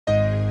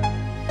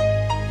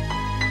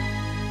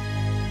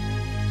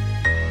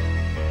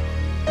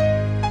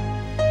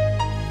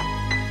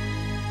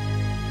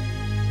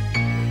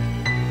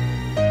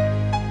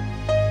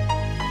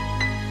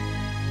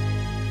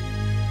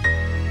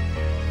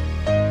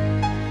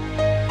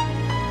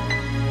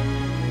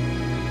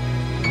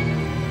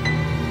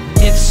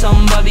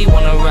somebody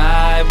wanna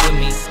ride with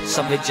me,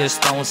 something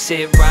just don't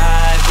sit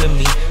right with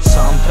me. So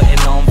I'm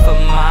putting on for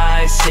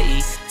my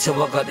city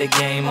till I got the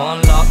game on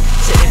lock.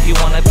 So if you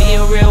wanna be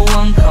a real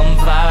one, come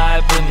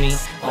vibe with me.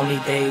 Only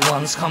day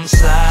ones, come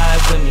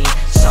slide with me.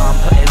 So I'm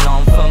putting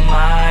on for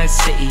my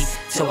city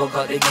till I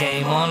got the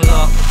game on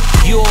lock.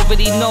 You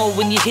already know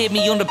when you hear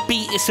me on the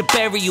beat, it's a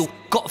burial.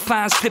 Got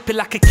fans flipping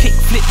like a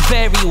kickflip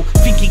varial.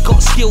 Think he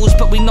got skills,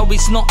 but we know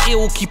he's not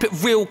ill. Keep it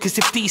real, cause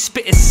if these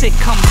spit is sick,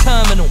 I'm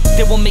terminal.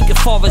 They won't make it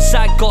far as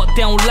I got,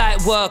 they don't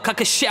like work. I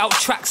can shit out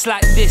tracks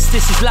like this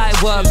is light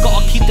work.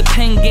 Gotta keep the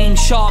pen game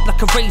sharp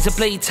like a razor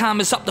blade. Time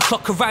is up, the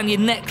clock around your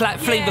neck like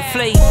Flavor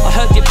Flav. I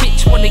heard your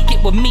bitch wanna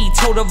get with me,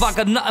 told her I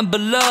got nothing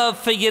but love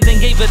for you, then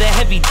gave her the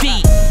heavy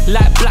D.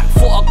 Like Black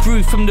thought I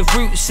grew from the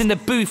roots in the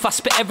booth. I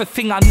spit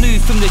everything I knew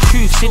from the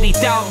truth. Said he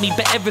doubt me,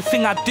 but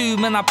everything I do,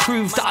 man, I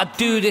prove that I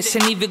do this.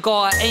 And even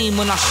gotta aim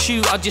when I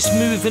shoot, I just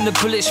move and the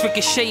bullets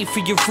ricochet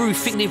through your roof.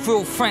 Think they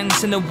real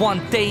friends and then one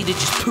day they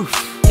just poof.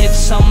 If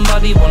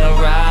somebody wanna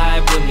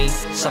ride with me,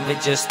 something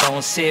just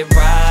don't sit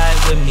right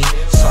with me.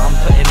 So I'm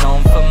putting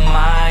on for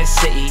my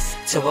city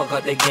till I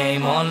got the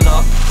game on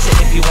lock. So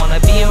if you wanna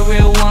be a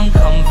real one,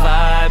 come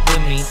vibe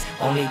with me.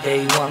 Only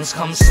day ones,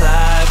 come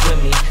slide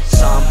with me.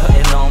 So I'm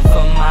putting on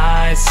for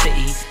my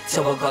city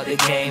till I got the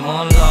game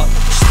on lock.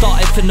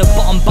 Started from the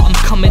bottom but I'm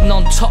coming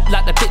on top.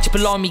 Like the bitch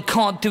below me,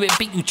 can't do it,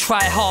 beat you,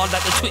 try hard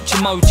like the Twitch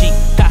emoji.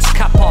 That's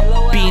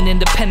kappa. Being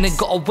independent,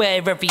 gotta wear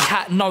every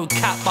hat, no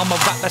cap. I'm a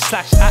rapper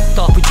slash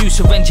actor,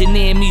 producer,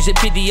 engineer, music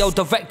video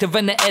director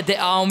and the editor.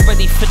 I'm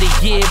ready for the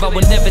year, I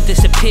will never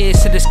disappear.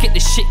 So let's get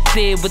this shit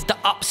clear. With the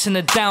ups and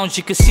the downs,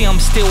 you can see I'm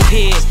still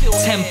here.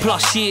 10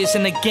 plus years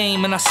in the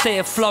game and I stay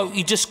afloat.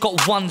 You just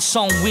got one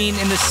song, we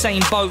ain't in the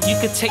same boat. You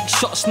can take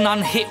shots,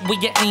 none hit where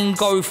your aim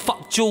go.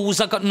 Fuck jewels,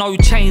 I got no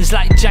chains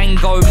like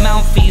Django.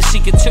 Mouthy, so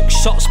you took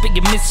shots but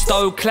you missed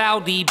though.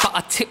 Cloudy, but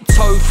I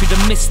tiptoe through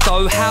the mist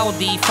though.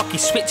 Howdy, fuck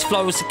his switch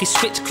flows, like his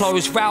switch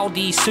clothes.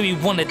 Rowdy, so you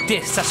wanna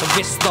diss, that's a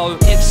risk though.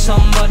 If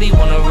somebody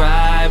wanna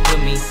ride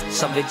with me,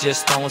 something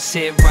just don't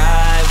sit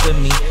right with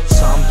me.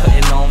 So I'm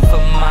putting on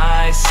for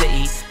my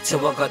city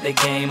till I got the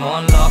game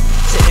on lock.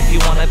 So if you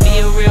wanna be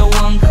a real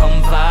one,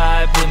 come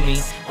vibe with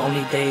me.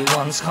 Only day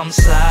ones, come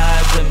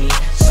slide with me.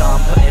 So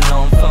I'm putting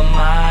on for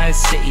my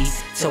city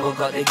till I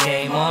got the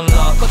game on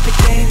lock. Got the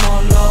game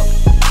on lock.